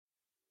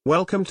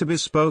Welcome to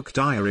Bespoke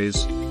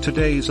Diaries.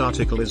 Today's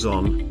article is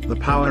on The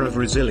Power of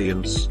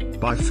Resilience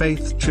by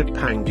Faith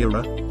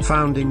Chipangura,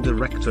 Founding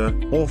Director,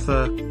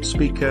 Author,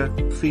 Speaker,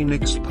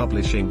 Phoenix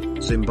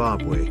Publishing,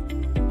 Zimbabwe.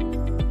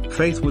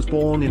 Faith was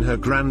born in her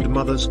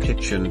grandmother's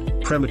kitchen,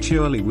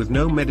 prematurely with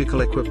no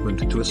medical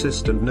equipment to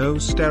assist and no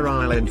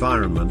sterile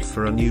environment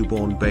for a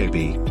newborn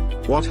baby.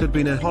 What had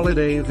been a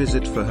holiday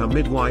visit for her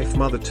midwife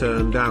mother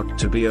turned out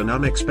to be an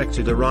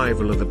unexpected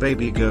arrival of a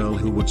baby girl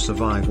who would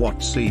survive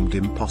what seemed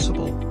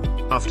impossible.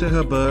 After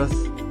her birth,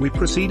 we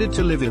proceeded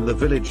to live in the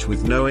village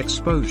with no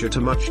exposure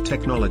to much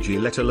technology,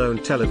 let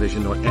alone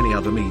television or any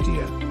other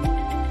media.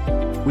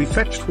 We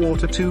fetched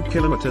water 2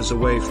 kilometers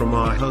away from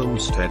our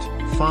homestead,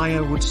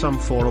 firewood some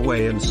 4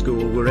 away, and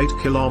school were 8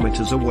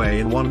 kilometers away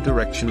in one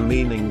direction,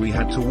 meaning we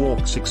had to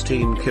walk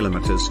 16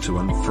 kilometers to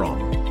and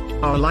from.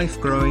 Our life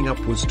growing up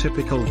was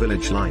typical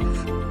village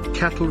life: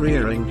 cattle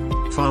rearing,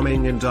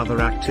 farming and other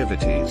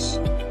activities.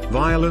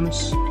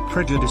 Violence,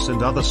 prejudice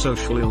and other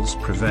social ills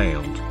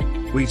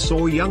prevailed. We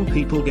saw young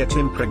people get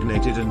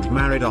impregnated and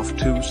married off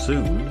too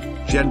soon.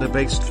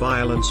 Gender-based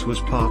violence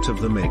was part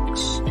of the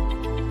mix.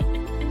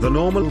 The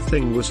normal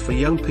thing was for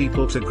young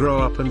people to grow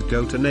up and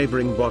go to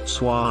neighboring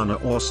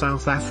Botswana or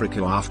South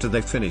Africa after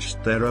they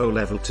finished their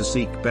O-level to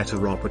seek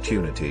better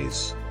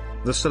opportunities.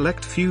 The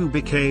select few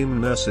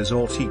became nurses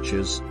or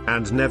teachers,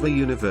 and never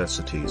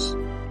universities.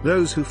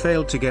 Those who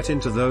failed to get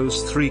into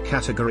those 3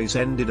 categories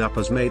ended up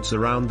as maids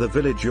around the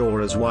village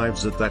or as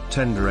wives at that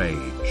tender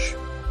age.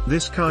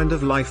 This kind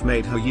of life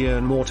made her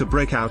yearn more to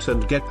break out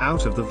and get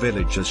out of the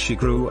village as she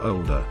grew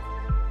older.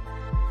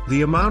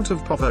 The amount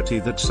of poverty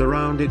that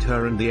surrounded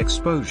her and the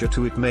exposure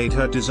to it made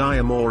her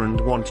desire more and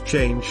want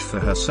change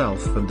for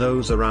herself and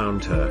those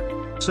around her.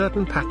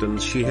 Certain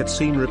patterns she had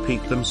seen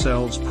repeat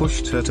themselves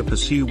pushed her to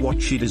pursue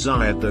what she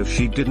desired, though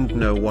she didn't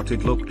know what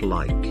it looked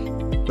like.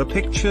 The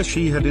picture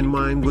she had in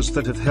mind was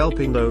that of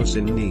helping those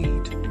in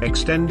need,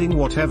 extending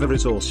whatever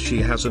resource she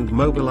has and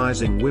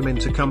mobilizing women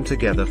to come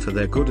together for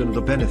their good and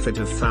the benefit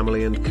of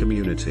family and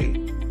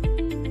community.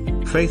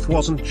 Faith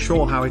wasn't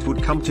sure how it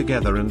would come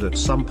together, and at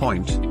some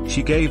point,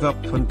 she gave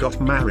up and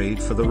got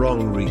married for the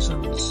wrong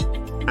reasons.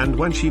 And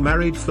when she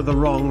married for the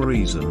wrong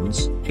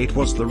reasons, it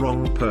was the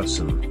wrong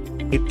person.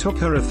 It took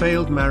her a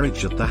failed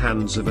marriage at the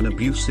hands of an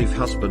abusive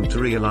husband to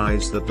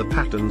realize that the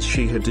patterns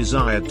she had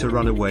desired to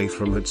run away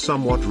from had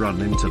somewhat run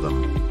into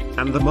them.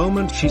 And the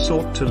moment she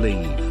sought to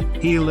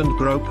leave, heal and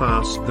grow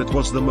past that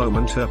was the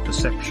moment her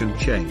perception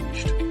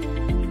changed.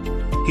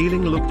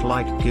 Healing looked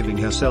like giving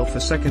herself a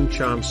second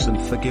chance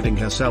and forgiving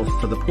herself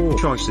for the poor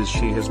choices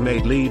she has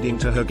made leading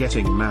to her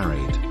getting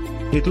married.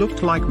 It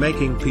looked like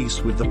making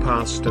peace with the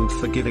past and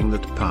forgiving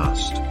that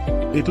past.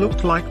 It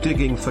looked like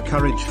digging for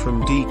courage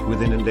from deep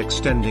within and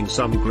extending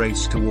some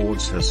grace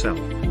towards herself.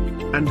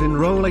 And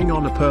enrolling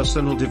on a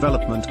personal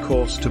development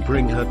course to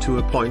bring her to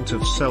a point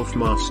of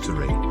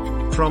self-mastery.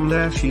 From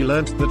there she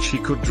learnt that she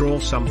could draw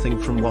something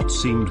from what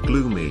seemed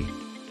gloomy.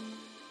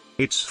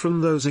 It's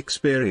from those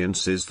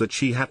experiences that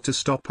she had to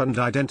stop and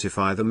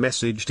identify the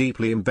message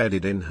deeply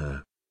embedded in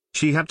her.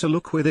 She had to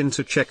look within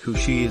to check who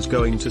she is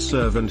going to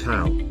serve and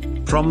how.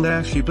 From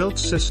there she built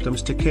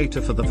systems to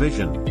cater for the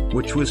vision,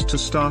 which was to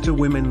start a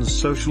women's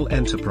social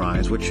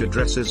enterprise which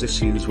addresses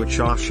issues which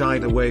are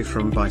shied away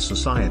from by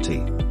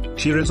society.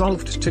 She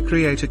resolved to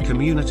create a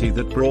community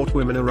that brought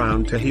women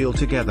around to heal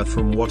together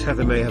from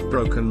whatever may have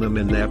broken them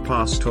in their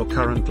past or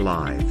current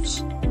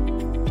lives.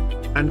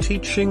 And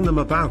teaching them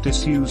about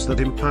issues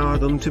that empower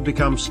them to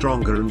become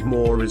stronger and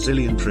more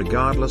resilient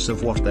regardless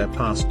of what their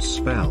past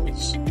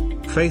spells.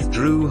 Faith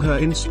drew her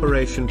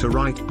inspiration to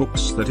write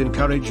books that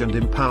encourage and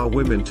empower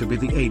women to be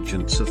the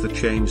agents of the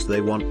change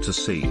they want to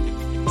see.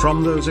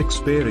 From those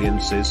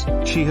experiences,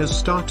 she has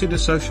started a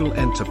social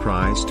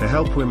enterprise to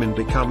help women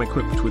become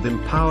equipped with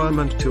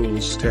empowerment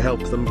tools to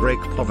help them break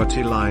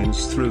poverty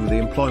lines through the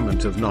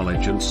employment of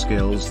knowledge and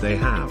skills they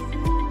have.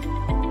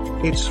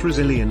 It's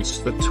resilience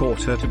that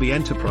taught her to be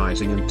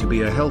enterprising and to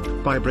be a help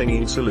by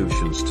bringing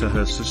solutions to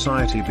her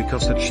society,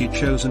 because had she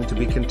chosen to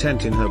be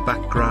content in her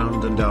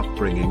background and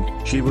upbringing,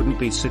 she wouldn't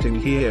be sitting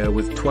here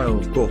with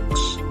 12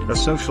 books, a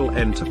social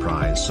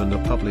enterprise and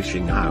a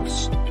publishing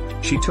house.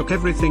 She took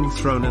everything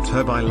thrown at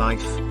her by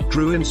life,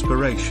 drew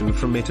inspiration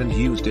from it and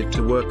used it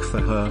to work for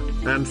her,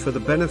 and for the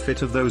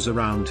benefit of those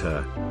around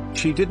her.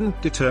 She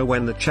didn't deter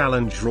when the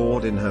challenge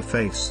roared in her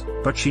face,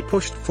 but she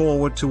pushed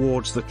forward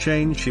towards the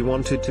change she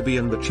wanted to be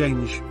and the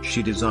change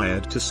she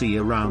desired to see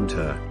around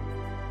her.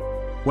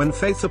 When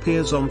Faith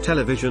appears on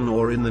television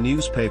or in the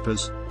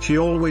newspapers, she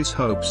always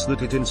hopes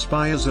that it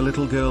inspires a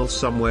little girl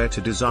somewhere to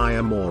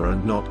desire more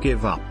and not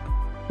give up.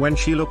 When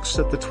she looks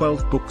at the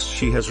 12 books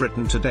she has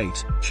written to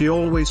date, she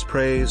always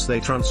prays they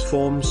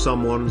transform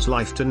someone's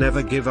life to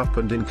never give up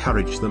and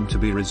encourage them to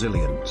be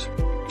resilient.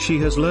 She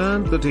has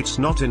learned that it's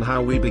not in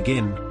how we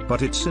begin,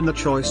 but it's in the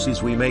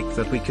choices we make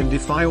that we can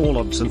defy all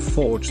odds and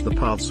forge the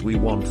paths we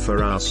want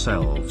for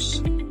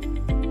ourselves.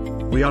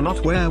 We are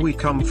not where we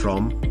come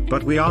from,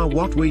 but we are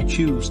what we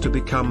choose to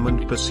become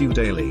and pursue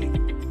daily.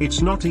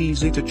 It's not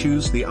easy to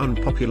choose the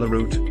unpopular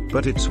route,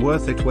 but it's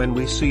worth it when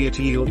we see it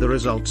yield the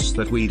results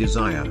that we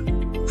desire.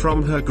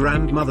 From her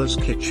grandmother's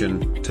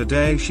kitchen,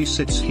 today she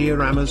sits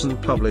here Amazon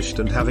published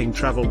and having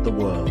traveled the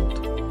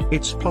world.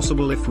 It's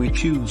possible if we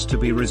choose to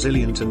be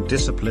resilient and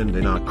disciplined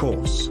in our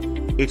course.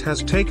 It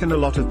has taken a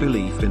lot of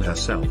belief in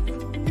herself.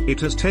 It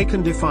has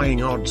taken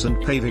defying odds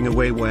and paving a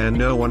way where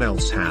no one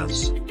else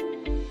has.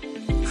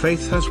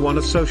 Faith has won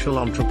a Social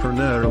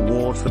Entrepreneur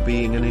Award for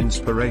being an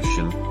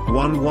inspiration,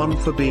 won one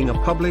for being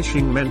a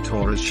publishing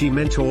mentor as she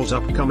mentors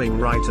upcoming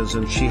writers,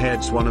 and she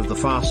heads one of the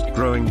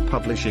fast-growing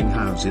publishing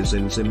houses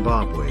in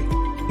Zimbabwe.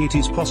 It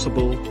is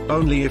possible,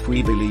 only if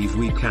we believe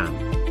we can.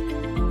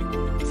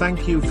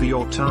 Thank you for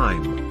your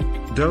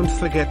time. Don't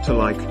forget to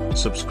like,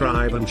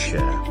 subscribe and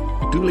share.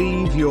 Do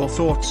leave your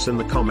thoughts in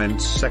the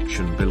comments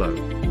section below.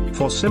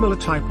 For similar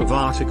type of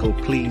article,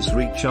 please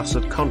reach us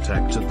at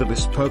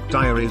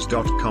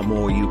contact@thebespokediaries.com,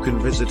 or you can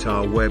visit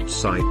our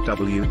website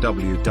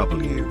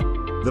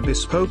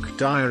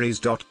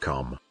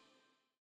www.thebespokediaries.com.